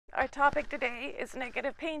Our topic today is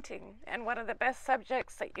negative painting, and one of the best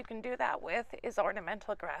subjects that you can do that with is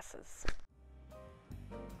ornamental grasses.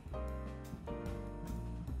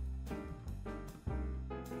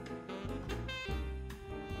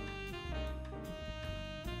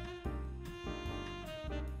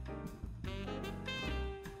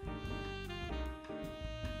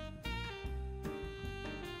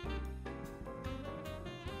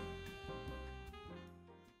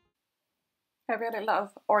 I really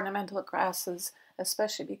love ornamental grasses,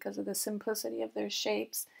 especially because of the simplicity of their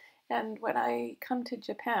shapes. And when I come to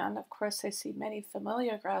Japan, of course, I see many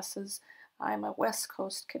familiar grasses. I'm a West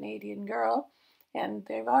Coast Canadian girl, and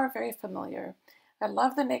they are very familiar. I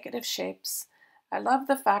love the negative shapes. I love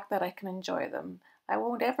the fact that I can enjoy them. I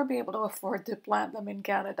won't ever be able to afford to plant them in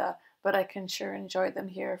Canada, but I can sure enjoy them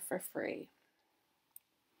here for free.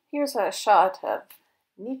 Here's a shot of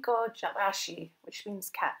Nico Jarashi, which means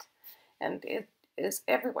cat. And it is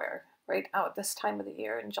everywhere right now at this time of the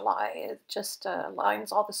year in July. It just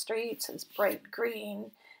lines all the streets. It's bright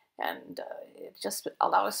green, and it just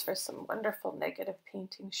allows for some wonderful negative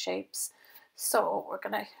painting shapes. So we're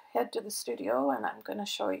going to head to the studio, and I'm going to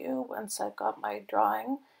show you once I've got my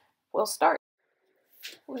drawing. We'll start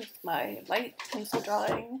with my light pencil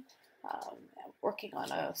drawing. Working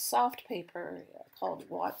on a soft paper called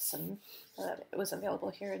Watson. It was available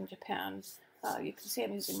here in Japan. You can see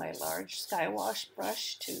I'm using my large sky wash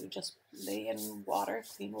brush to just lay in water,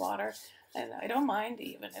 clean water, and I don't mind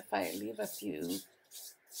even if I leave a few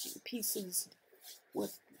pieces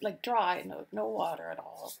with like dry, no water at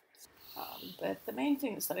all. But the main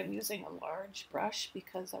thing is that I'm using a large brush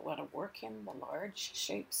because I want to work in the large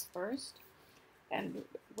shapes first. And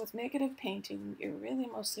with negative painting, you're really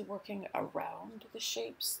mostly working around the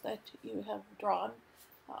shapes that you have drawn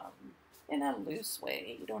in a loose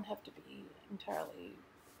way. You don't have to be entirely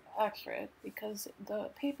accurate because the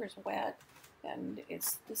paper's wet, and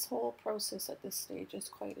this whole process at this stage is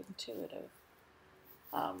quite intuitive.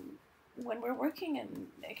 When we're working in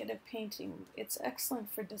negative painting, it's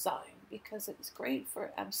excellent for design because it's great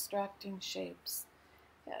for abstracting shapes.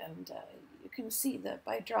 And you can see that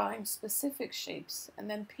by drawing specific shapes and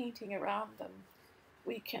then painting around them,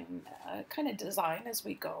 we can kind of design as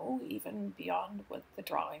we go, even beyond what the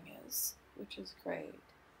drawing is, which is great.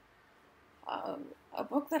 A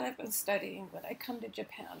book that I've been studying when I come to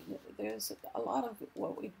Japan, there's a lot of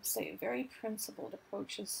what we'd say very principled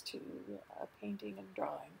approaches to painting and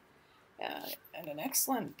drawing. And an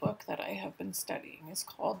excellent book that I have been studying is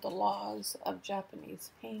called The Laws of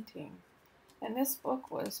Japanese Painting. And this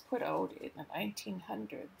book was put out in the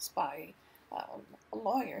 1900s by a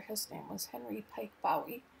lawyer. His name was Henry Pike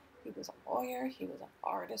Bowie. He was a lawyer, he was an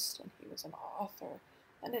artist, and he was an author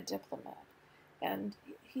and a diplomat. And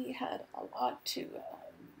he had a lot to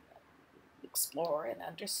explore and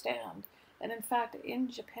understand. And in fact,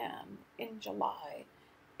 in Japan, in July,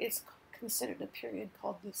 it's considered a period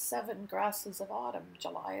called the 7 grasses of autumn.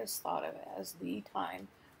 July is thought of as the time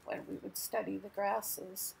when we would study the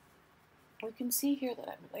grasses. We can see here that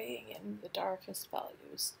I'm laying in the darkest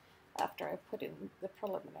values after I put in the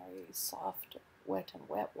preliminary soft wet and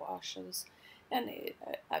wet washes. And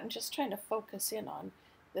I'm just trying to focus in on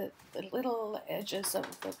the little edges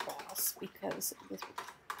of the grass because the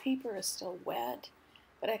paper is still wet,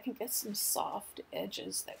 but I can get some soft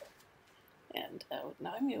edges there. And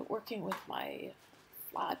now I'm working with my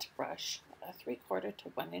flat brush, a 3/4 to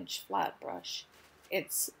 1 inch flat brush.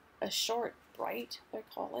 It's a short bright, I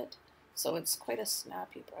call it. So it's quite a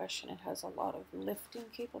snappy brush, and it has a lot of lifting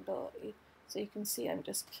capability. So you can see I'm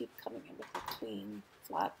just keep coming in with a clean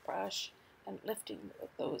flat brush and lifting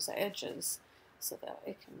those edges so that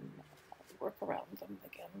I can work around them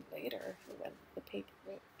again later when the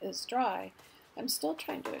paper is dry. I'm still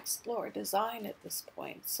trying to explore design at this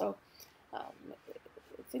point, so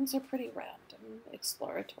things are pretty random,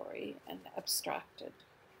 exploratory, and abstracted.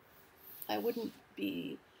 I wouldn't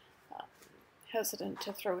be hesitant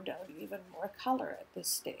to throw down even more color at this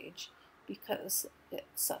stage because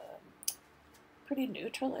it's pretty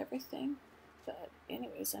neutral, everything. But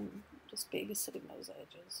anyways, I'm just babysitting those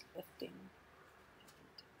edges, lifting and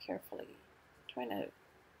carefully trying to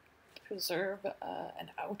preserve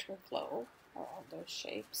an outer glow around those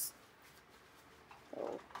shapes.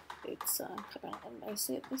 So it's coming on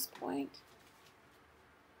nicely at this point.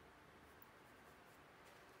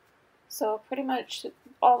 So pretty much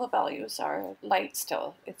all the values are light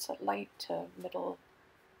still. It's a light to middle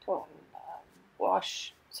tone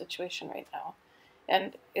wash situation right now.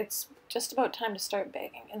 And it's just about time to start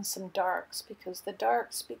bagging in some darks because the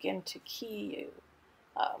darks begin to key you.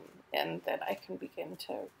 And then I can begin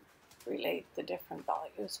to relate the different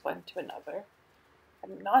values one to another.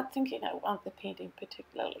 I'm not thinking I want the painting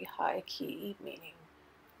particularly high key, meaning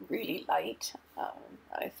really light.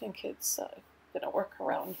 I think it's going to work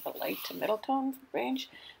around the light to middle tone range,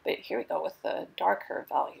 but here we go with the darker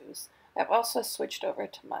values. I've also switched over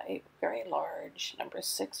to my very large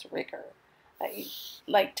 #6 rigger. I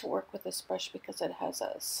like to work with this brush because it has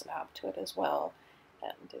a snap to it as well,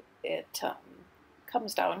 and it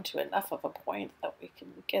comes down to enough of a point that we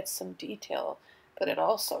can get some detail, but it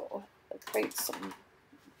also creates some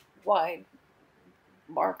wide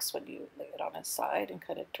marks when you lay it on its side and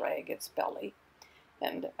kind of drag its belly.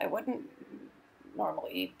 And I wouldn't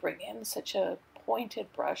normally bring in such a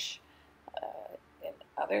pointed brush in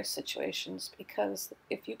other situations, because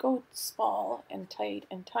if you go small and tight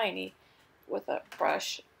and tiny with a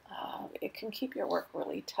brush, it can keep your work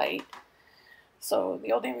really tight. So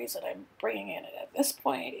the only reason I'm bringing in it at this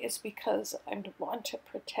point is because I want to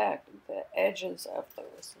protect the edges of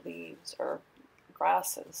those leaves or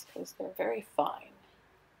grasses, because they're very fine.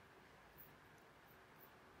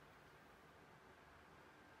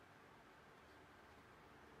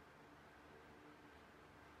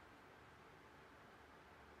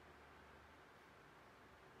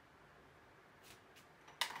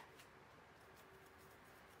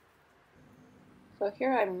 So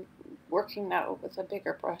here I'm working now with a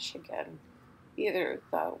bigger brush again, either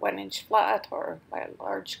the 1-inch flat or my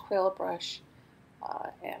large quill brush,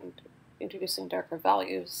 and introducing darker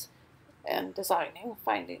values and designing,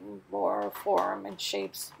 finding more form and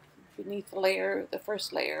shapes beneath the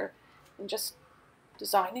first layer, and just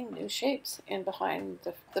designing new shapes in behind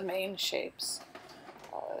the main shapes,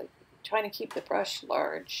 trying to keep the brush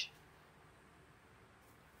large.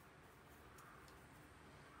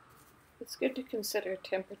 It's good to consider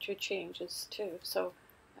temperature changes too, so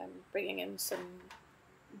I'm bringing in some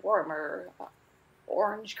warmer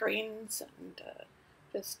orange greens and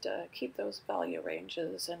just keep those value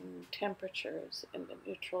ranges and temperatures in the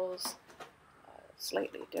neutrals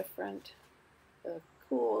slightly different. The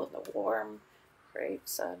cool and the warm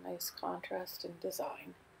creates a nice contrast in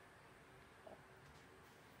design.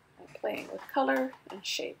 I'm playing with color and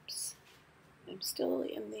shapes. I'm still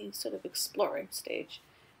in the sort of exploring stage.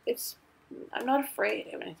 I'm not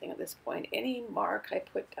afraid of anything at this point. Any mark I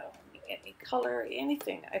put down, any color,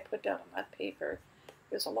 anything I put down on that paper,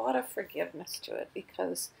 there's a lot of forgiveness to it,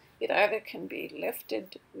 because it either can be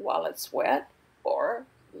lifted while it's wet or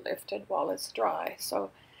lifted while it's dry.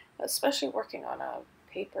 So especially working on a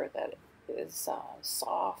paper that is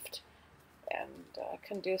soft and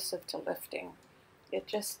conducive to lifting, it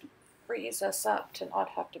just frees us up to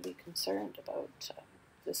not have to be concerned about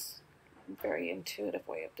this very intuitive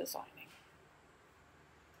way of designing.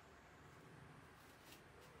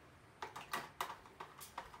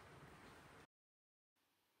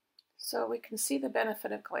 So we can see the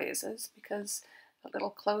benefit of glazes, because a little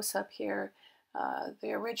close up here,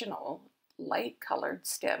 the original light colored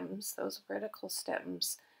stems, those vertical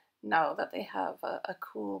stems, now that they have a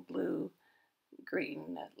cool blue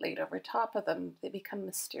green laid over top of them, they become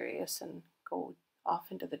mysterious and go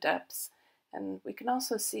off into the depths. And we can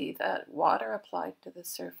also see that water applied to the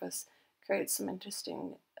surface creates some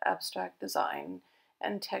interesting abstract design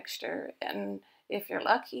and texture. And if you're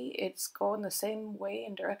lucky, it's going the same way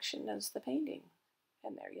and direction as the painting.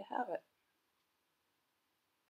 And there you have it.